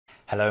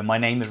Hello, my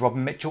name is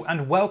Robin Mitchell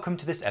and welcome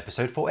to this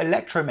episode for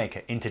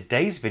Electromaker. In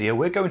today's video,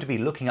 we're going to be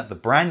looking at the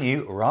brand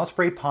new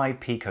Raspberry Pi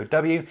Pico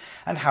W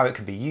and how it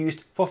can be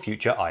used for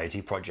future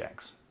IoT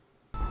projects.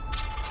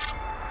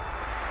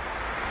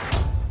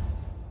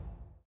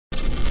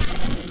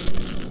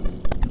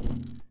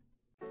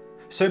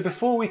 So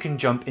before we can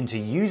jump into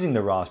using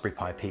the Raspberry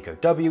Pi Pico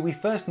W, we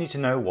first need to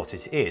know what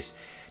it is.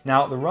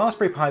 Now, the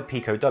Raspberry Pi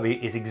Pico W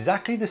is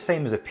exactly the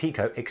same as a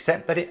Pico,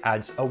 except that it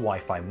adds a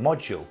Wi-Fi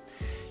module.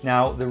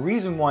 Now, the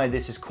reason why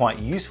this is quite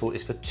useful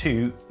is for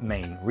two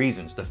main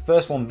reasons. The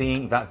first one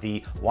being that the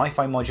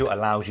Wi-Fi module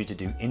allows you to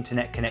do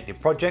internet connected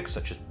projects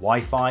such as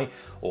Wi-Fi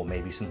or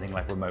maybe something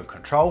like remote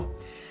control.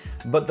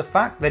 But the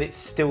fact that it's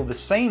still the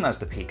same as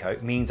the Pico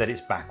means that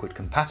it's backward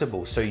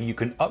compatible, so you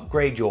can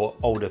upgrade your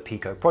older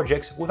Pico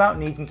projects without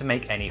needing to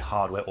make any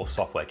hardware or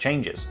software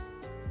changes.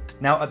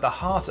 Now, at the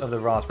heart of the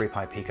Raspberry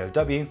Pi Pico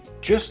W,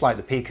 just like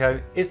the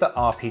Pico, is the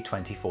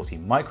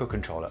RP2040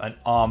 microcontroller, an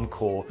ARM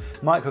core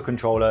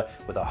microcontroller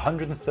with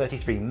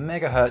 133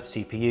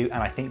 MHz CPU and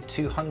I think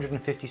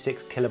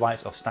 256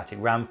 kilobytes of static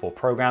RAM for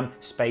program,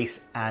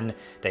 space and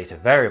data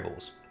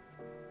variables.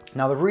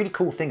 Now, the really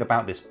cool thing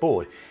about this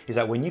board is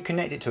that when you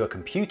connect it to a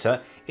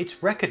computer,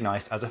 it's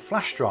recognized as a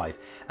flash drive,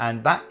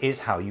 and that is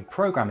how you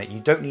program it. You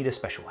don't need a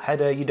special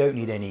header, you don't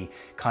need any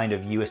kind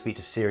of USB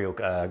to serial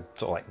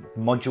sort of like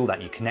module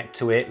that you connect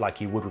to it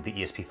like you would with the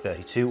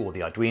ESP32 or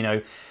the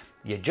Arduino.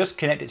 You just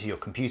connect it to your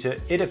computer,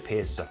 it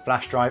appears as a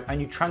flash drive,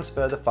 and you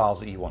transfer the files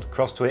that you want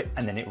across to it,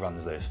 and then it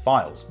runs those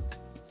files.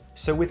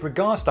 So with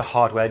regards to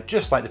hardware,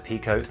 just like the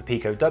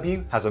Pico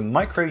W has a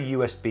micro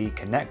USB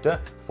connector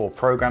for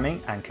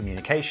programming and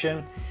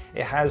communication.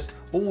 It has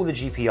all the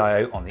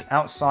GPIO on the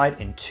outside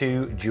in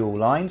two dual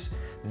lines.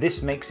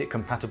 This makes it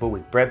compatible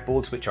with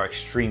breadboards, which are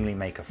extremely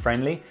maker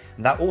friendly.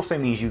 And that also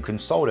means you can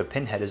solder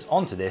pin headers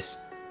onto this,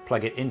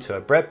 plug it into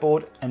a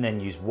breadboard, and then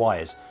use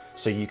wires.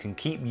 So you can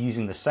keep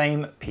using the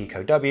same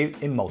Pico W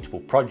in multiple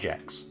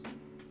projects.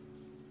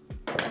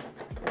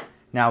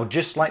 Now,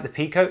 just like the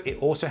Pico, it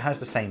also has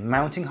the same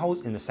mounting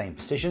holes in the same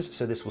positions,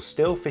 so this will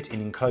still fit in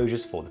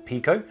enclosures for the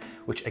Pico,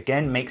 which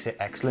again makes it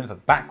excellent for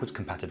backwards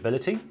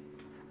compatibility.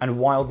 And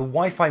while the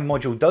Wi-Fi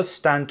module does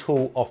stand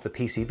tall off the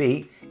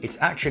PCB, it's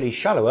actually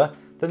shallower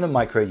than the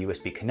micro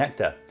USB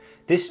connector.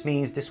 This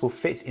means this will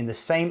fit in the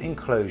same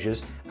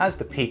enclosures as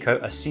the Pico,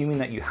 assuming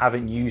that you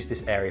haven't used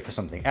this area for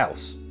something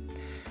else.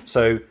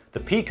 So the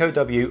Pico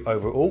W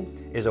overall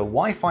is a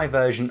Wi-Fi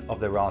version of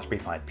the Raspberry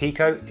Pi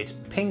Pico. It's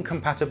ping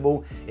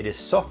compatible, it is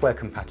software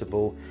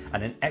compatible,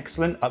 and an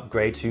excellent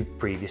upgrade to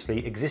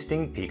previously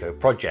existing Pico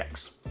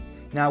projects.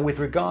 Now, with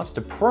regards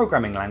to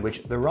programming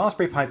language, the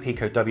Raspberry Pi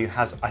Pico W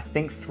has, I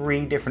think,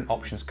 3 different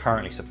options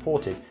currently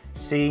supported: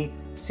 C,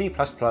 C++,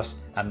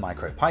 and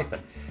MicroPython.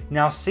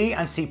 Now, C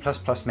and C++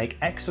 make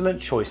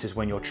excellent choices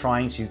when you're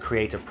trying to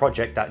create a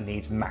project that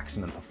needs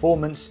maximum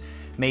performance.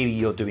 Maybe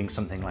you're doing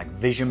something like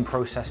vision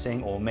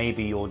processing, or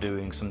maybe you're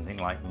doing something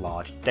like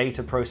large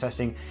data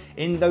processing.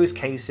 In those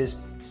cases,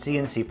 C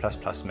and C++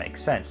 make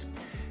sense.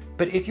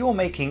 But if you're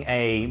making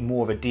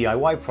more of a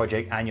DIY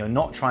project and you're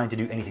not trying to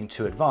do anything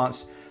too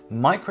advanced,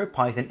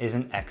 MicroPython is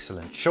an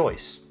excellent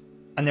choice.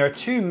 And there are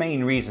 2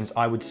 main reasons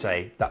I would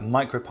say that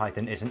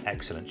MicroPython is an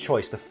excellent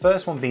choice. The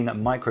first one being that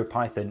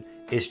MicroPython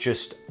is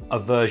just a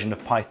version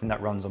of Python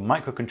that runs on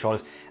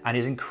microcontrollers and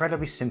is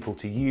incredibly simple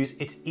to use.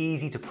 It's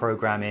easy to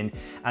program in,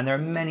 and there are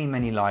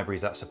many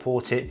libraries that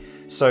support it.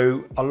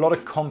 So a lot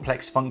of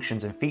complex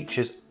functions and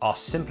features are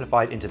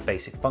simplified into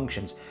basic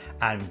functions,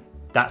 and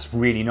that's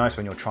really nice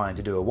when you're trying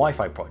to do a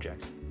Wi-Fi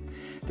project.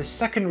 The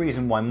second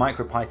reason why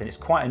MicroPython is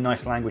quite a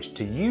nice language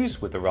to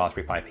use with the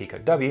Raspberry Pi Pico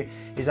W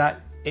is that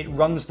it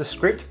runs the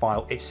script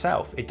file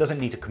itself. It doesn't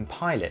need to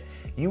compile it.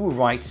 You will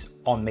write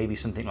on maybe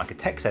something like a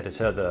text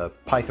editor, the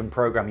Python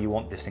program you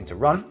want this thing to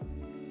run.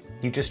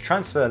 You just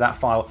transfer that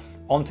file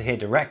onto here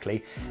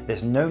directly.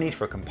 There's no need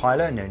for a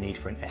compiler, no need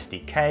for an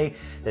SDK.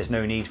 There's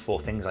no need for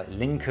things like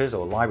linkers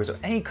or libraries or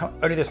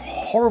only those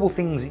horrible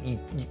things that you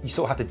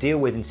sort of have to deal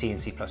with in C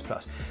and C++.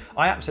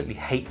 I absolutely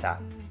hate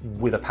that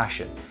with a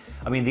passion.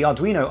 I mean, the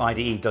Arduino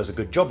IDE does a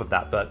good job of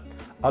that, but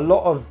a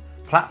lot of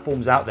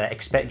platforms out there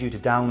expect you to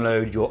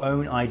download your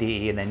own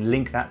IDE and then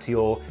link that to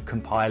your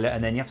compiler,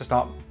 and then you have to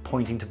start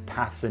pointing to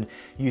paths and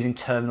using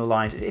terminal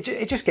lines.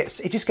 It just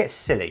gets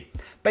silly.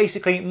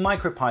 Basically,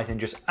 MicroPython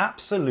just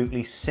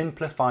absolutely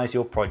simplifies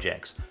your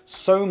projects,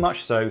 so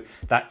much so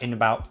that in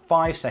about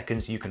 5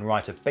 seconds you can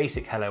write a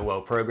basic Hello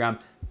World program,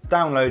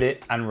 download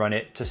it and run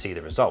it to see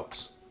the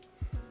results.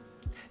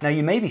 Now,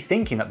 you may be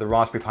thinking that the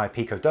Raspberry Pi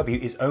Pico W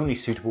is only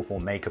suitable for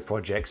maker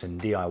projects and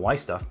DIY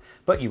stuff,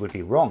 but you would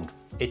be wrong.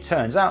 It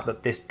turns out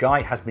that this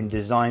guy has been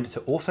designed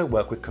to also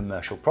work with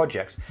commercial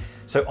projects.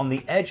 So on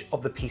the edge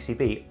of the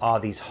PCB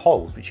are these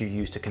holes which you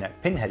use to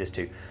connect pin headers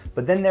to,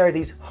 but then there are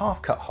these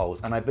half-cut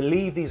holes, and I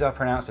believe these are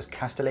pronounced as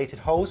castellated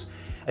holes.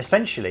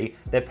 Essentially,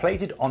 they're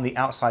plated on the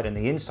outside and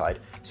the inside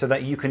so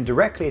that you can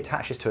directly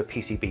attach this to a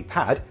PCB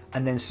pad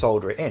and then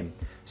solder it in.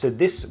 So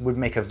this would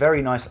make a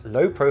very nice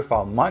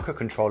low-profile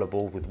microcontroller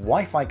board with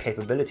Wi-Fi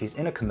capabilities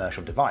in a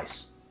commercial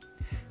device.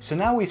 So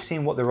now we've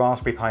seen what the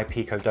Raspberry Pi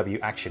Pico W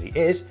actually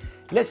is,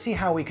 let's see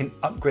how we can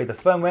upgrade the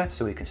firmware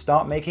so we can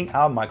start making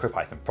our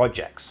MicroPython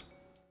projects.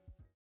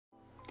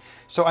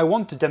 So I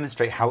want to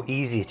demonstrate how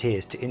easy it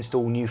is to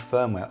install new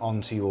firmware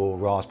onto your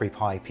Raspberry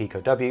Pi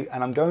Pico W,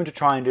 and I'm going to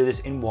try and do this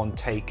in one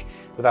take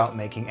without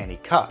making any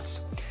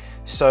cuts.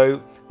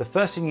 So the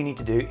first thing you need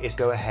to do is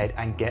go ahead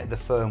and get the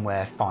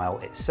firmware file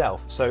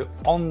itself. So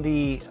on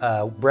the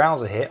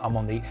browser here, I'm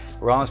on the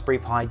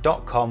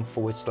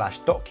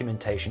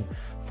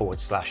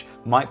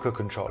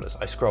raspberrypi.com/documentation/microcontrollers.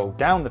 I scroll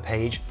down the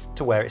page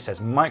to where it says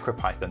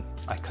MicroPython.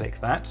 I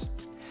click that.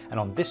 And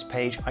on this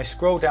page, I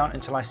scroll down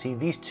until I see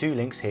these two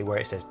links here where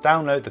it says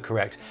download the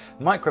correct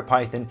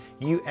MicroPython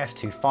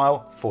UF2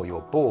 file for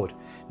your board.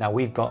 Now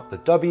we've got the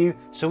W,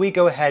 so we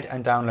go ahead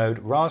and download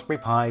Raspberry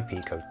Pi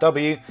Pico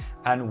W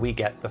and we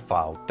get the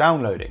file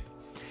downloading.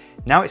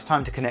 Now it's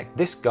time to connect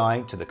this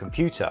guy to the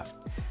computer.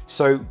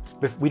 So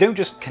we don't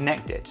just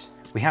connect it,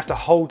 we have to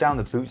hold down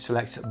the boot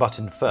select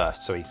button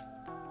first. So we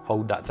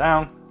hold that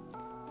down,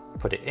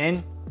 put it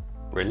in,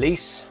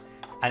 release,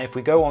 and if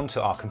we go onto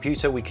our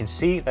computer, we can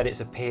see that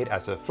it's appeared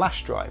as a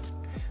flash drive.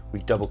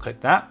 We double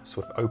click that,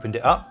 so we've opened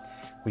it up.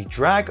 We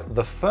drag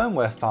the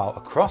firmware file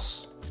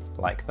across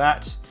like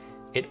that.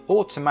 It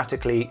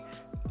automatically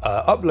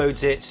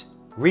uploads it,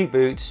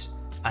 reboots,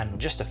 and in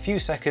just a few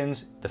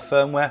seconds, the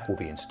firmware will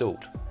be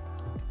installed.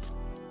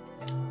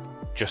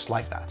 Just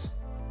like that.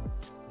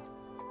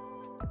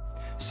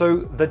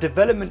 So the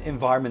development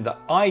environment that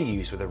I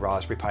use with the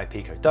Raspberry Pi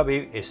Pico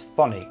W is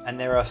Thonny, and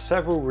there are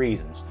several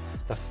reasons.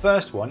 The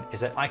first one is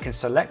that I can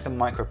select the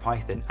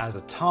MicroPython as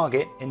a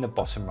target in the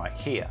bottom right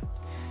here.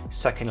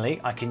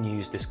 Secondly, I can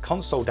use this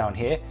console down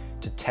here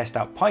to test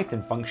out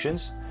Python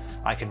functions.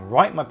 I can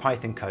write my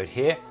Python code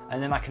here,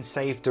 and then I can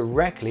save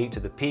directly to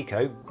the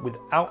Pico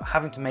without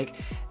having to make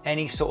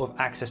any sort of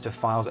access to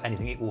files or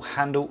anything. It will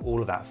handle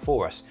all of that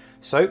for us.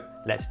 So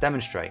let's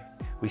demonstrate.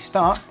 We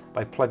start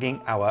by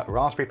plugging our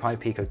Raspberry Pi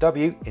Pico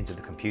W into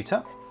the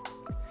computer.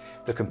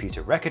 The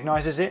computer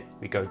recognizes it.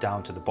 We go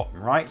down to the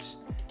bottom right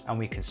and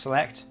we can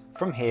select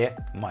from here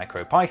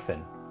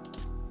MicroPython.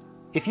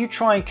 If you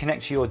try and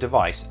connect to your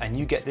device and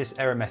you get this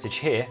error message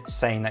here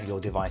saying that your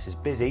device is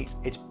busy,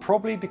 it's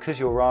probably because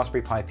your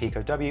Raspberry Pi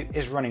Pico W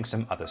is running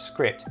some other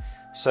script.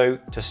 So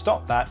to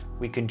stop that,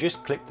 we can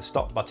just click the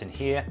stop button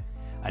here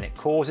and it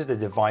causes the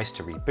device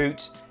to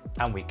reboot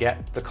and we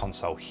get the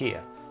console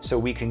here. So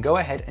we can go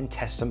ahead and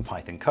test some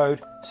Python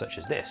code such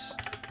as this.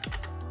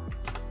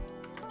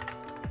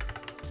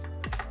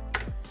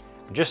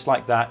 Just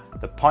like that,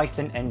 the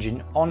Python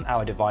engine on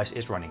our device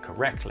is running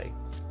correctly.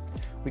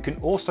 We can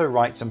also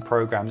write some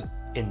programs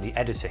in the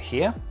editor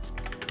here.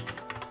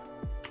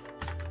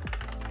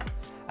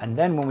 And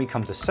then when we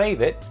come to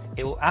save it,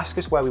 it will ask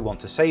us where we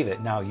want to save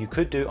it. Now you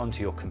could do it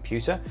onto your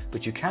computer,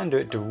 but you can do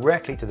it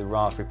directly to the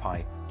Raspberry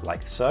Pi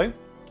like so.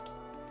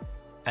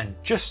 And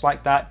just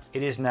like that,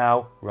 it is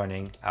now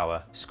running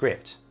our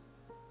script.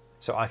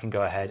 So I can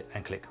go ahead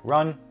and click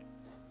run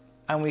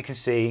and we can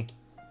see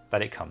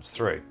that it comes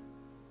through.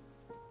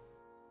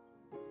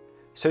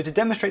 So to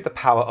demonstrate the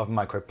power of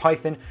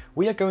MicroPython,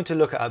 we are going to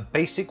look at a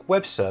basic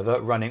web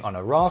server running on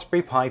a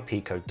Raspberry Pi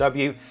Pico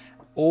W,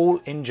 all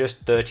in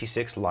just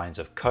 36 lines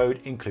of code,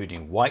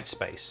 including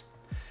whitespace.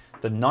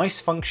 The nice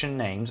function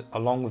names,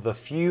 along with the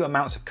few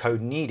amounts of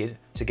code needed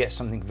to get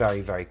something very,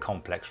 very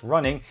complex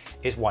running,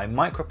 is why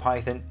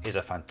MicroPython is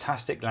a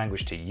fantastic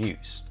language to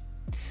use.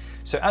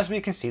 So as we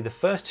can see, the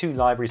first two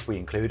libraries we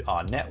include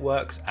are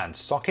networks and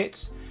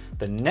sockets.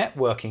 The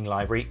networking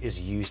library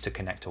is used to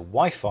connect to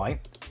Wi-Fi,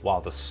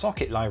 while the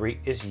socket library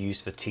is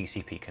used for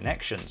TCP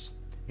connections.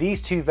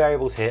 These two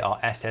variables here are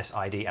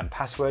SSID and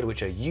password,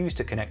 which are used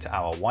to connect to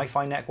our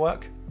Wi-Fi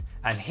network.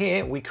 And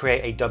here we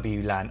create a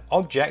WLAN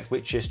object,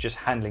 which is just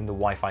handling the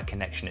Wi-Fi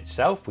connection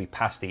itself. We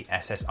pass the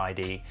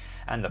SSID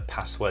and the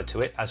password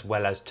to it, as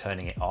well as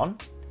turning it on.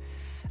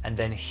 And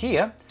then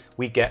here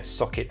we get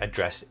socket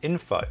address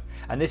info.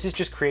 And this is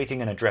just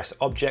creating an address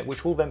object,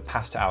 which will then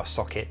pass to our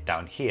socket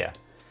down here.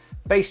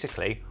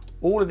 Basically,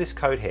 all of this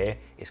code here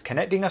is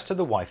connecting us to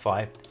the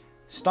Wi-Fi,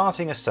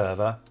 starting a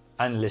server,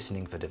 and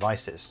listening for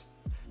devices.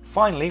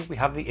 Finally, we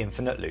have the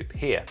infinite loop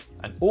here,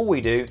 and all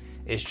we do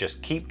is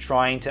just keep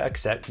trying to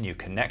accept new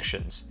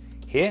connections.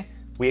 Here,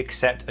 we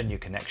accept a new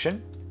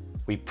connection,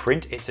 we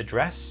print its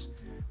address,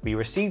 we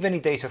receive any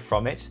data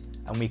from it,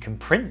 and we can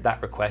print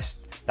that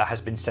request that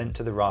has been sent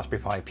to the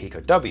Raspberry Pi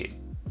Pico W.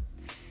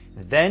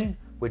 Then,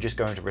 we're just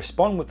going to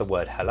respond with the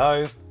word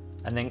hello,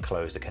 and then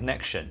close the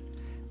connection.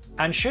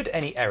 And should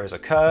any errors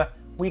occur,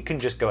 we can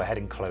just go ahead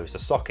and close the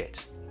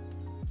socket.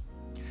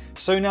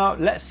 So now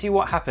let's see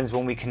what happens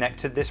when we connect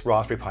to this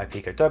Raspberry Pi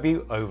Pico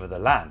W over the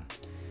LAN.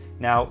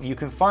 Now you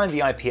can find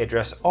the IP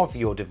address of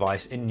your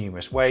device in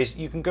numerous ways.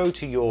 You can go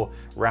to your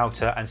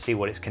router and see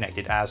what it's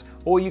connected as,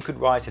 or you could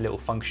write a little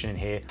function in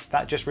here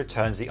that just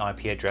returns the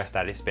IP address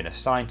that it's been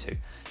assigned to.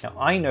 Now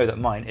I know that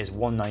mine is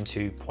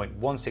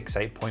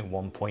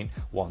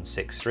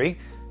 192.168.1.163.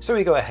 So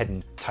we go ahead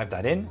and type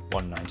that in,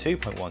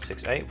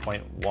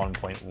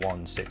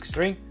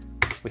 192.168.1.163.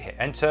 We hit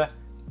enter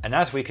And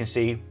as we can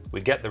see,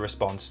 we get the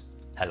response,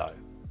 hello.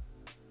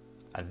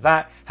 And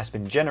that has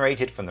been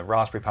generated from the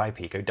Raspberry Pi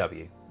Pico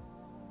W.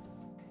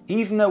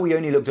 Even though we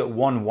only looked at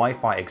one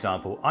Wi-Fi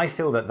example, I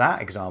feel that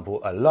that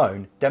example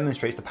alone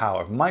demonstrates the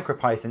power of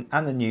MicroPython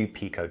and the new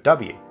Pico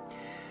W.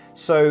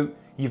 So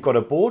you've got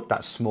a board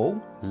that's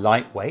small,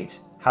 lightweight,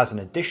 has an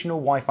additional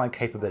Wi-Fi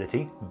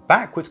capability,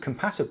 backwards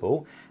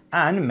compatible,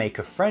 and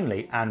maker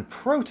friendly and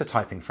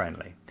prototyping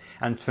friendly.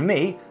 And for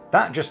me,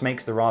 that just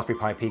makes the Raspberry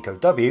Pi Pico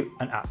W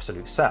an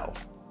absolute sell.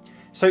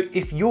 So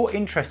if you're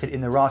interested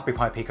in the Raspberry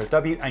Pi Pico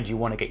W and you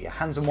want to get your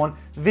hands on one,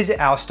 visit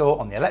our store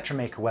on the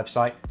Electromaker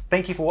website.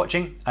 Thank you for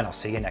watching, and I'll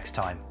see you next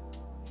time.